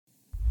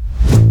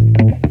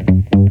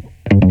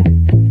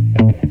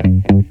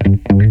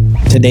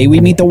Today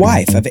we meet the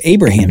wife of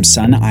Abraham's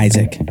son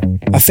Isaac,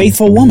 a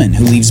faithful woman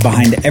who leaves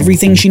behind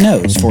everything she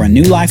knows for a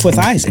new life with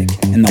Isaac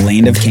in the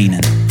land of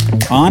Canaan.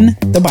 On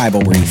the Bible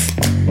Brief.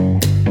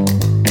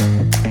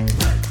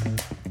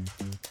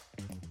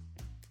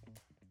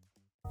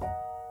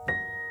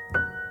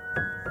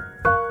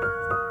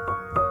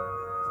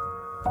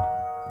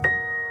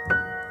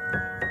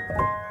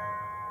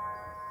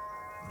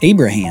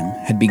 Abraham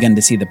had begun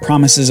to see the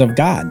promises of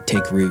God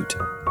take root.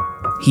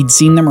 He'd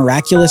seen the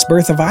miraculous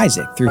birth of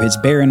Isaac through his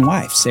barren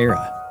wife,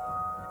 Sarah.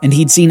 And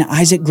he'd seen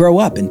Isaac grow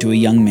up into a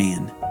young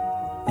man.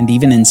 And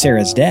even in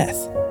Sarah's death,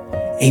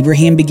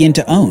 Abraham began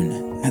to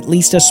own at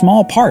least a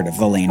small part of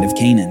the land of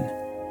Canaan,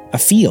 a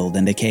field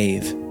and a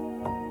cave.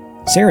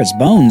 Sarah's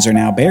bones are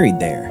now buried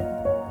there,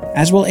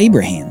 as will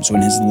Abraham's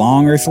when his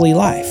long earthly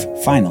life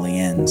finally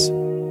ends.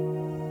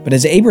 But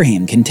as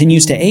Abraham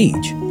continues to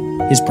age,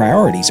 his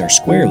priorities are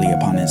squarely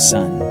upon his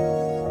son.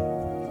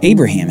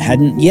 Abraham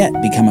hadn't yet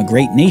become a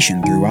great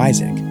nation through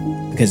Isaac,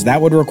 because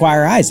that would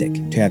require Isaac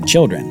to have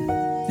children,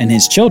 and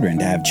his children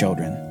to have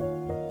children.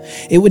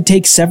 It would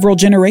take several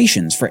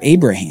generations for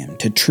Abraham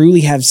to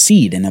truly have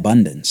seed in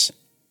abundance.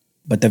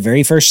 But the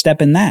very first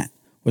step in that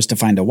was to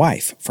find a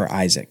wife for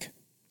Isaac.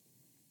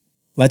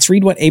 Let's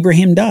read what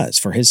Abraham does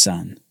for his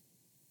son.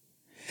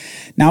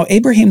 Now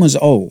Abraham was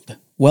old,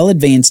 well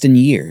advanced in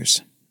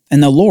years,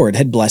 and the Lord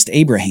had blessed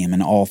Abraham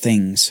in all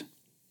things.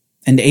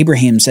 And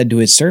Abraham said to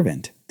his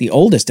servant, the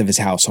oldest of his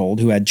household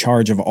who had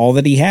charge of all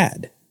that he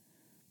had,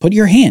 "Put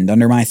your hand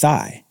under my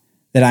thigh,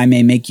 that I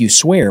may make you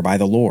swear by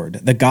the Lord,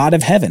 the God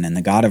of heaven and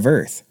the God of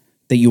earth,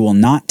 that you will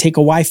not take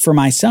a wife for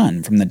my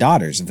son from the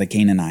daughters of the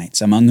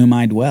Canaanites among whom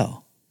I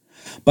dwell,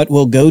 but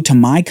will go to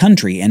my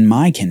country and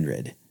my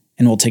kindred,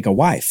 and will take a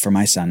wife for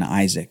my son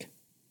Isaac."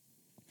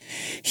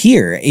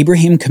 Here,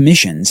 Abraham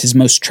commissions his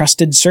most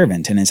trusted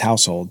servant in his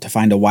household to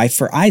find a wife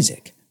for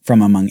Isaac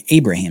from among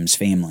Abraham's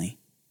family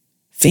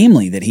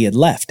that he had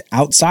left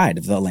outside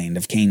of the land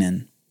of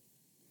Canaan.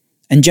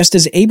 And just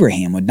as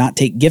Abraham would not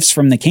take gifts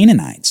from the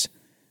Canaanites,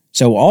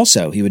 so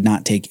also he would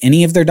not take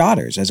any of their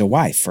daughters as a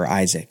wife for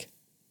Isaac.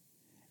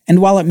 And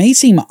while it may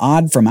seem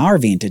odd from our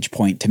vantage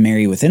point to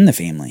marry within the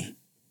family,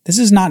 this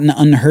is not an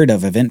unheard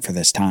of event for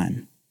this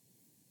time.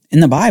 In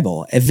the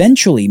Bible,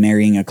 eventually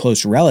marrying a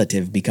close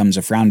relative becomes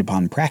a frowned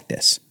upon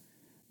practice.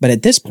 But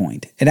at this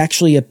point, it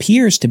actually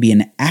appears to be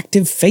an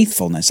active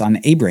faithfulness on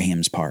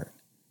Abraham's part,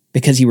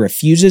 because he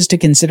refuses to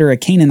consider a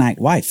Canaanite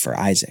wife for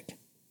Isaac.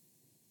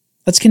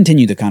 Let's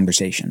continue the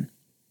conversation.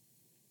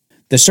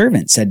 The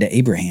servant said to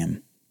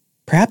Abraham,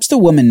 "Perhaps the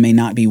woman may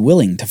not be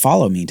willing to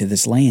follow me to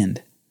this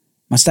land.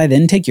 Must I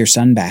then take your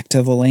son back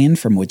to the land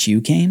from which you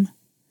came?"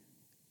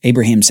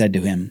 Abraham said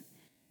to him,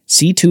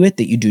 "See to it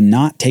that you do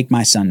not take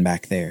my son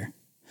back there.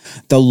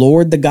 The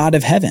Lord, the God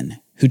of heaven,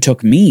 who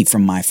took me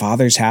from my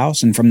father's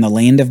house and from the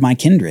land of my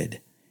kindred,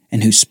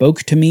 and who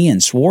spoke to me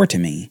and swore to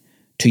me,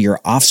 'To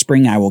your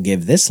offspring I will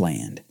give this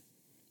land,'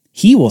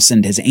 he will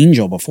send his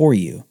angel before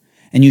you,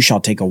 and you shall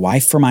take a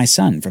wife for my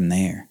son from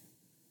there.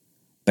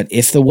 But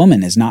if the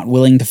woman is not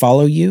willing to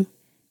follow you,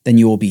 then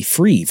you will be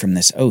free from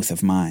this oath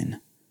of mine.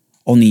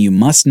 Only you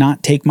must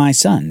not take my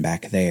son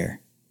back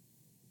there."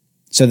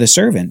 So the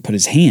servant put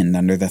his hand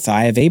under the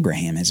thigh of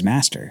Abraham his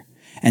master,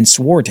 and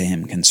swore to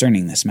him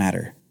concerning this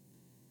matter.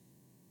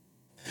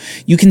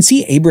 You can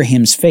see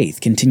Abraham's faith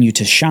continue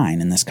to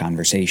shine in this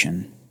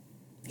conversation.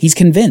 He's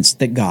convinced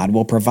that God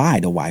will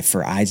provide a wife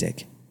for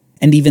Isaac,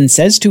 and even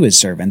says to his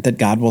servant that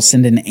God will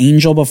send an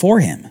angel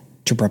before him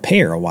to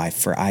prepare a wife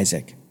for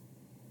Isaac.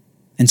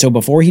 And so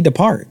before he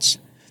departs,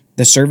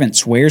 the servant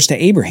swears to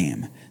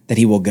Abraham that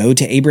he will go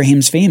to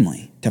Abraham's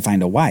family to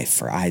find a wife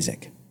for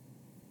Isaac.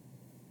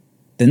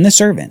 Then the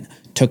servant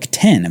took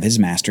 10 of his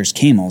master's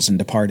camels and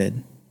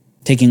departed,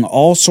 taking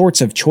all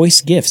sorts of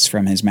choice gifts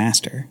from his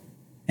master.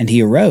 And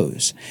he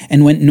arose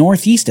and went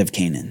northeast of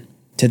Canaan,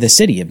 to the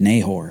city of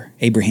Nahor,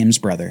 Abraham's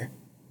brother.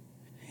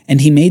 And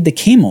he made the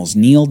camels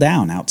kneel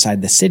down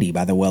outside the city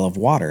by the well of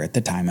water at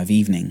the time of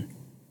evening,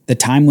 the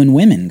time when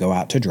women go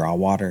out to draw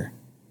water.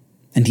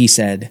 And he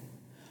said,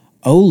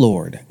 "O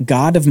Lord,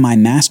 God of my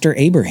master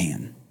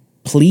Abraham,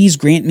 please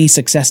grant me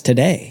success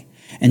today,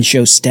 and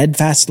show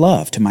steadfast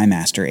love to my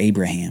master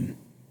Abraham.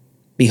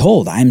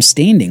 Behold, I am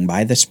standing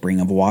by the spring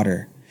of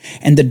water,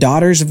 and the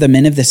daughters of the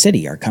men of the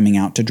city are coming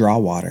out to draw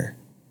water.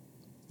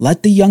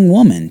 Let the young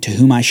woman to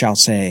whom I shall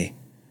say,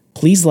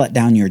 'Please let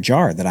down your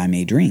jar that I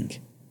may drink,'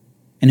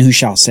 and who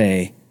shall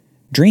say,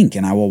 'Drink,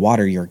 and I will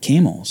water your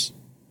camels,'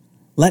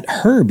 let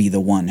her be the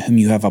one whom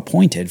you have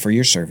appointed for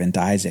your servant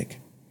Isaac.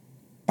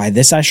 By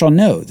this I shall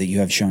know that you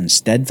have shown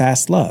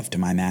steadfast love to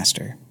my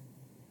master."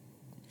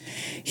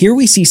 Here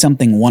we see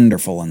something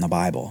wonderful in the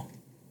Bible.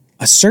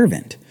 A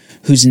servant,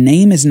 whose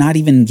name is not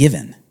even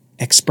given,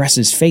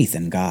 expresses faith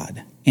in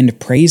God and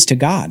prays to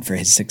God for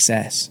his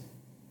success.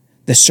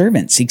 The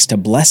servant seeks to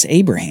bless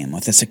Abraham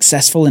with a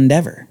successful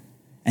endeavor,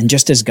 and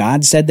just as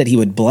God said that he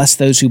would bless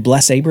those who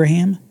bless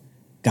Abraham,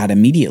 God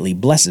immediately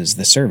blesses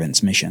the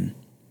servant's mission.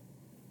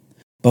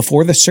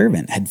 Before the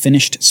servant had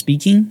finished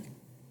speaking,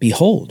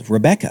 behold,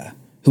 Rebekah,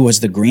 who was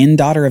the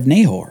granddaughter of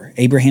Nahor,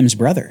 Abraham's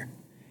brother,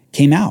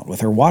 came out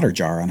with her water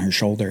jar on her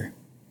shoulder.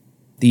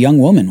 The young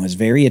woman was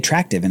very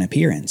attractive in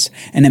appearance,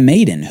 and a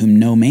maiden whom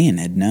no man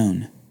had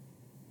known.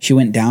 She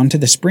went down to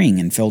the spring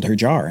and filled her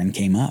jar and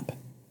came up.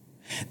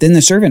 Then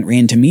the servant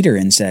ran to meet her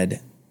and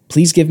said,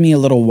 "Please give me a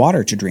little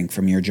water to drink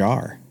from your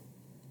jar."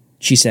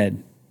 She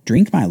said,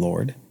 "Drink, my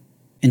lord."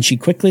 And she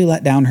quickly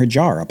let down her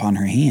jar upon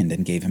her hand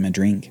and gave him a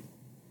drink.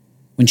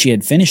 When she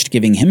had finished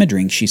giving him a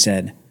drink, she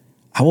said,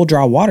 "I will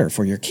draw water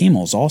for your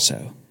camels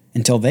also,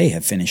 until they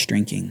have finished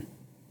drinking."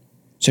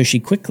 So she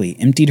quickly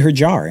emptied her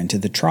jar into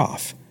the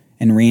trough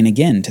and ran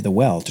again to the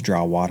well to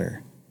draw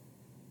water.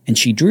 And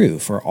she drew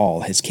for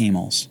all his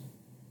camels.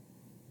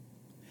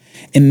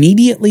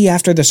 Immediately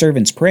after the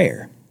servant's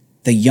prayer,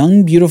 the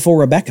young, beautiful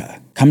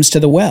Rebekah comes to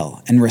the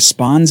well and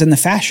responds in the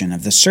fashion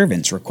of the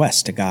servant's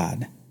request to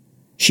God.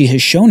 She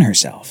has shown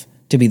herself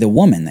to be the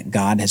woman that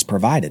God has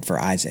provided for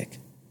Isaac.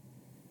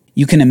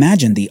 You can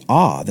imagine the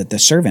awe that the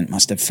servant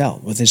must have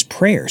felt with his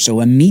prayer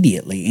so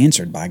immediately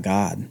answered by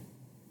God.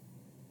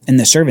 And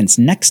the servant's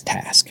next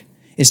task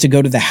is to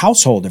go to the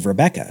household of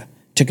Rebekah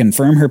to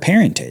confirm her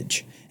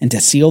parentage and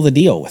to seal the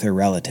deal with her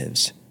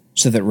relatives,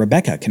 so that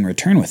Rebekah can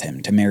return with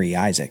him to marry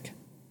Isaac.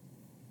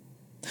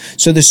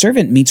 So the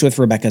servant meets with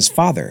Rebekah's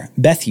father,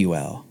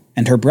 Bethuel,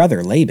 and her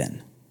brother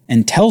Laban,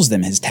 and tells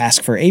them his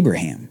task for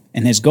Abraham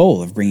and his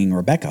goal of bringing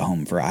Rebekah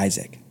home for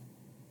Isaac.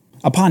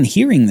 Upon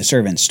hearing the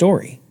servant's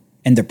story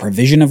and the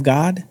provision of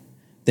God,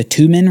 the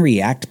two men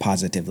react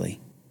positively.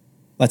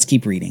 Let's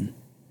keep reading.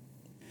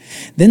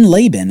 Then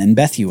Laban and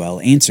Bethuel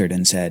answered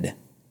and said,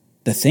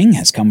 "The thing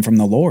has come from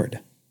the Lord.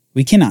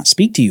 We cannot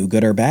speak to you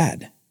good or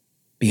bad.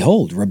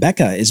 Behold,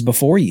 Rebekah is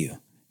before you.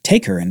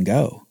 Take her and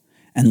go,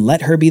 and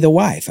let her be the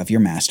wife of your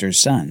master's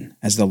son,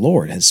 as the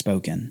Lord has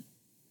spoken."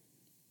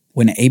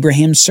 When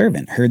Abraham's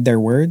servant heard their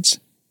words,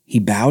 he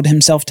bowed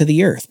himself to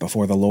the earth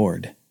before the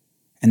Lord.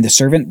 And the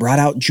servant brought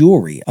out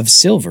jewelry of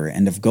silver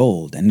and of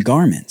gold and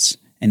garments,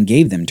 and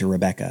gave them to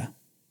Rebekah.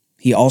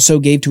 He also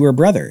gave to her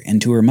brother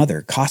and to her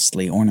mother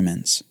costly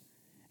ornaments.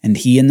 And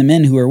he and the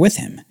men who were with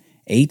him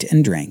ate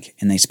and drank,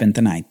 and they spent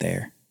the night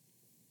there.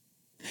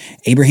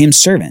 Abraham's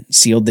servant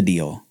sealed the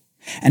deal,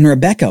 and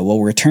Rebekah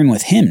will return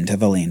with him to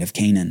the land of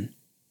Canaan.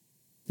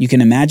 You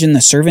can imagine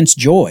the servant's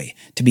joy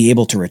to be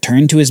able to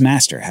return to his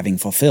master having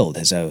fulfilled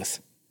his oath.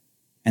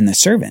 And the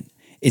servant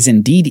is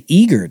indeed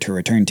eager to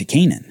return to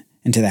Canaan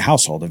and to the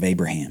household of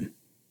Abraham.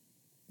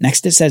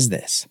 Next it says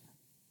this: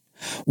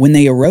 "When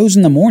they arose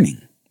in the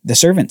morning, the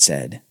servant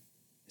said,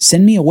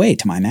 'Send me away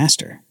to my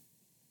master.'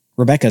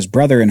 Rebekah's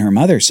brother and her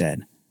mother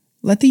said,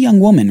 'Let the young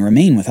woman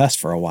remain with us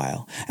for a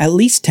while, at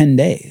least 10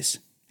 days.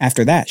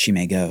 After that she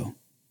may go.'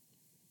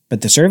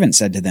 But the servant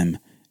said to them,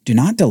 'Do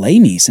not delay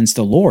me, since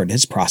the Lord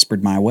has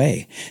prospered my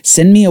way.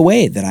 Send me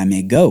away that I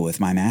may go with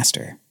my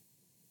master.'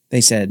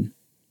 They said,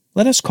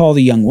 'Let us call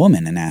the young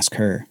woman and ask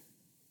her.'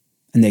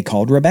 And they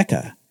called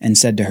Rebekah and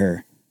said to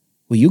her,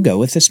 'Will you go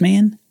with this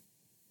man?'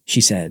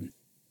 She said,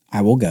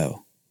 'I will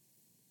go.'"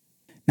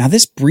 Now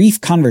this brief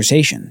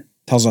conversation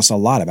tells us a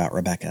lot about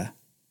Rebekah.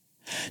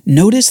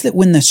 Notice that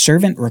when the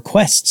servant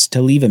requests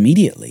to leave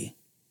immediately,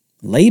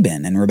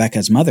 Laban and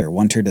Rebekah's mother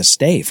want her to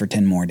stay for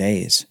 10 more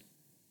days.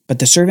 But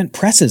the servant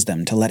presses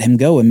them to let him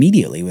go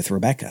immediately with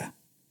Rebekah.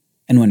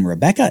 And when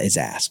Rebekah is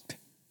asked,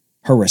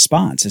 her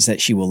response is that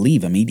she will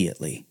leave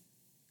immediately.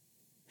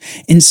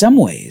 In some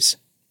ways,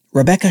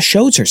 Rebekah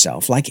shows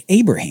herself like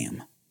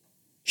Abraham.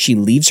 She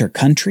leaves her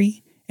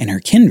country and her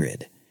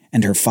kindred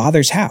and her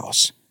father's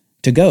house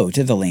to go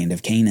to the land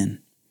of Canaan.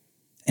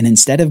 And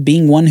instead of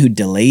being one who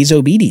delays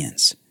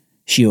obedience,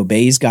 she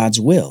obeys God's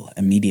will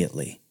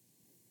immediately.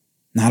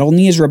 Not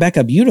only is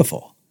Rebekah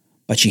beautiful,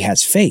 but she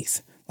has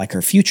faith like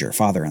her future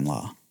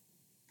father-in-law.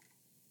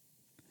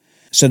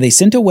 So they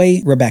sent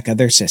away Rebekah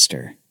their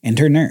sister, and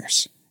her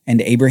nurse,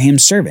 and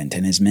Abraham's servant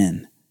and his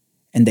men.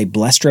 And they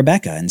blessed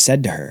Rebekah and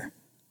said to her,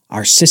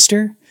 "Our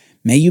sister,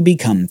 may you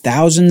become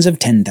thousands of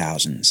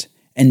 10,000s,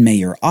 and may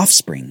your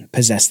offspring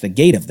possess the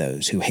gate of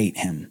those who hate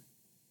him."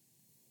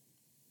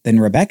 Then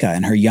Rebekah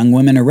and her young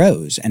women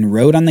arose and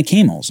rode on the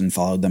camels and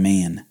followed the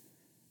man.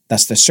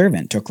 Thus the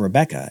servant took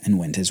Rebekah and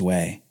went his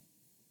way.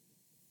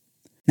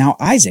 Now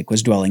Isaac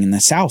was dwelling in the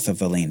south of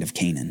the land of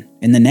Canaan,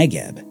 in the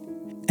Negeb.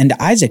 And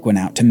Isaac went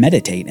out to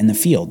meditate in the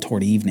field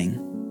toward evening.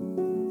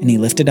 And he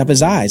lifted up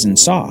his eyes and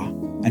saw,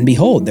 and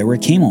behold, there were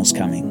camels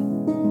coming.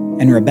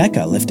 And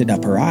Rebekah lifted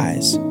up her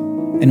eyes.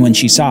 And when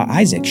she saw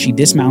Isaac, she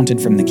dismounted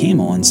from the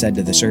camel and said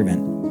to the servant,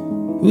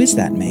 "Who is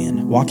that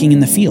man walking in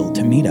the field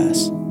to meet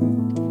us?"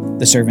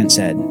 The servant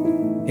said,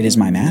 "It is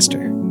my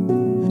master."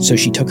 So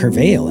she took her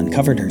veil and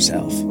covered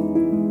herself.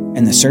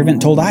 And the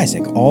servant told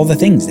Isaac all the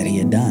things that he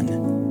had done.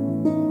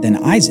 Then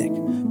Isaac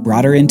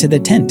brought her into the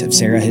tent of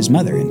Sarah his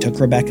mother and took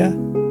Rebekah,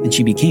 and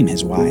she became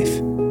his wife,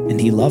 and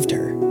he loved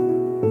her.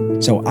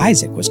 So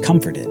Isaac was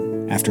comforted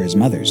after his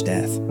mother's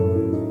death.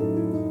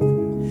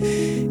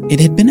 It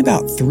had been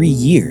about 3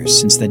 years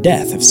since the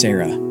death of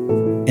Sarah,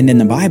 and in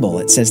the Bible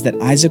it says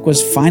that Isaac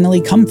was finally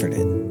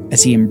comforted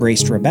as he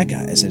embraced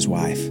Rebekah as his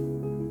wife.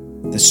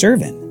 The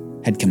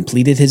servant had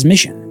completed his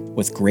mission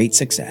with great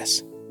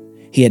success.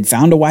 He had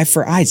found a wife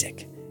for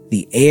Isaac,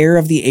 the heir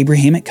of the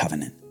Abrahamic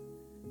covenant.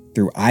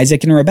 Through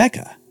Isaac and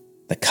Rebekah,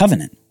 the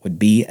covenant would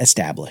be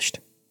established.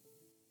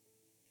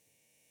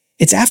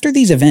 It's after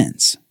these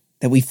events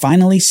that we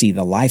finally see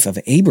the life of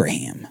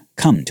Abraham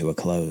come to a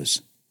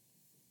close.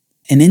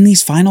 And in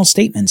these final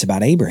statements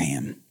about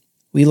Abraham,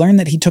 we learn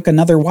that he took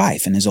another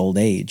wife in his old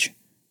age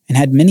and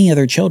had many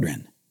other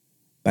children,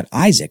 but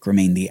Isaac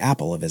remained the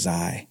apple of his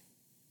eye,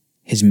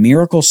 his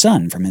miracle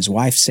son from his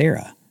wife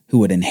Sarah, who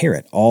would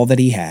inherit all that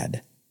he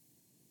had.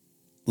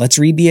 Let's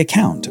read the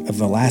account of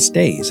the last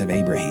days of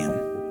Abraham.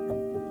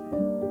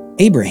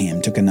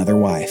 Abraham took another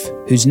wife,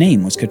 whose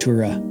name was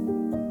Keturah,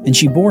 and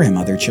she bore him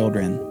other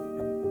children.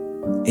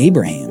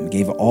 Abraham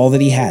gave all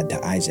that he had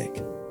to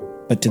Isaac,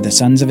 but to the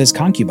sons of his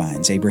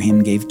concubines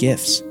Abraham gave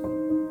gifts,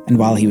 and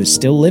while he was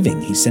still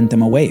living he sent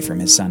them away from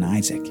his son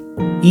Isaac,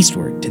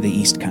 eastward to the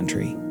east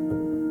country.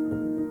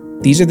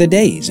 These are the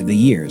days of the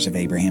years of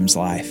Abraham's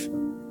life,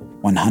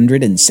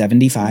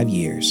 175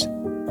 years.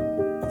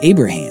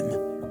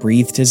 Abraham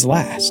breathed his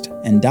last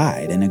and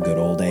died in a good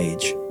old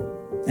age,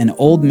 an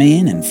old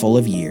man and full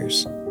of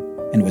years,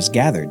 and was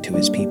gathered to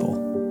his people.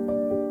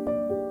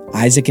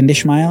 Isaac and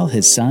Ishmael,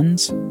 his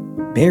sons,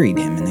 buried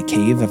him in the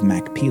cave of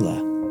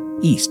Machpelah,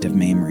 east of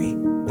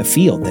Mamre, the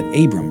field that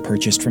Abram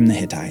purchased from the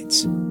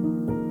Hittites.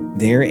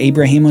 There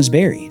Abraham was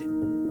buried,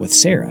 with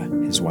Sarah,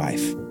 his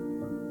wife.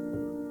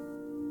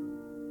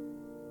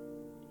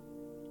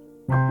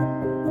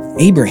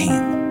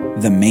 Abraham,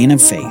 the man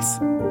of faith,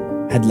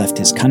 had left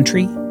his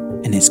country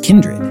and his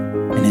kindred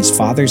and his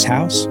father's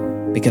house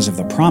because of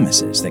the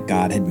promises that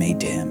God had made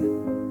to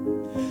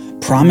him.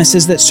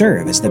 Promises that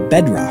serve as the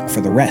bedrock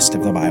for the rest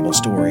of the Bible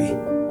story.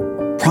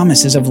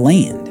 Promises of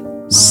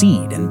land,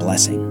 seed, and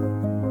blessing.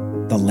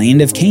 The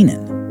land of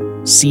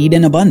Canaan, seed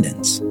in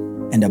abundance,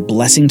 and a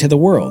blessing to the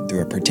world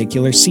through a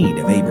particular seed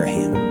of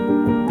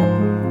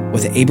Abraham.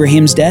 With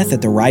Abraham's death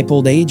at the ripe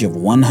old age of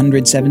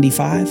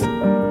 175,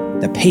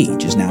 the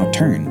page is now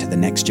turned to the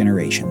next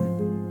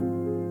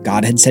generation.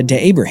 God had said to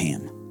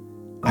Abraham,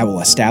 "I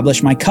will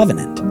establish my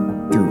covenant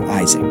through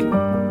Isaac."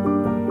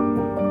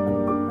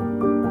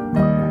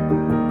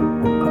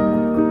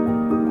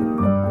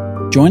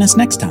 Join us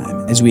next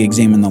time as we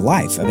examine the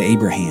life of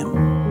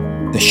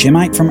Abraham, the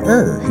Shemite from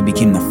Ur who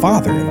became the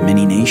father of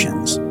many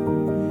nations,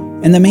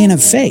 and the man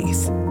of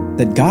faith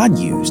that God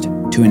used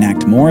to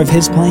enact more of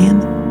his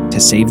plan to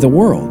save the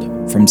world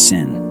from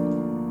sin.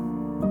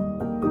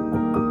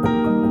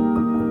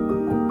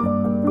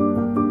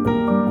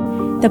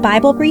 The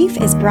Bible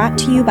Brief is brought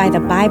to you by the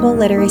Bible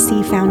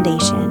Literacy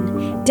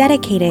Foundation,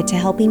 dedicated to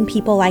helping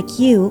people like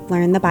you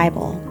learn the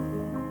Bible.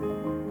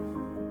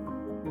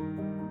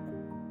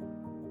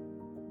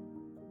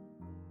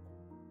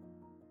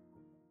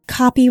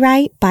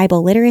 Copyright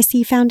Bible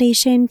Literacy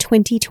Foundation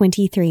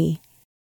 2023.